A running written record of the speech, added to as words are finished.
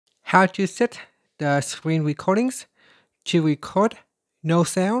How to set the screen recordings to record no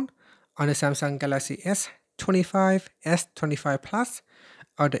sound on the Samsung Galaxy S25, S25 Plus,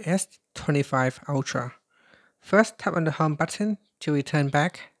 or the S25 Ultra. First, tap on the home button to return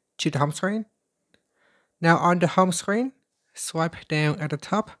back to the home screen. Now on the home screen, swipe down at the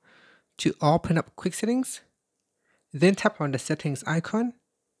top to open up quick settings. Then tap on the settings icon.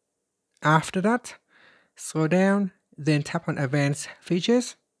 After that, scroll down, then tap on advanced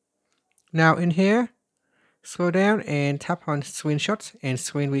features. Now in here, scroll down and tap on screenshots and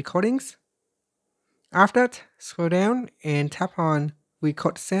screen recordings. After that, scroll down and tap on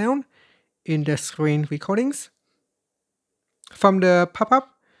record sound in the screen recordings. From the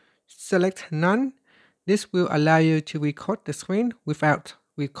pop-up, select none. This will allow you to record the screen without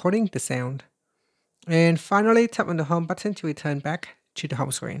recording the sound. And finally, tap on the home button to return back to the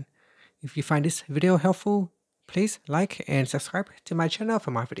home screen. If you find this video helpful, please like and subscribe to my channel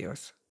for more videos.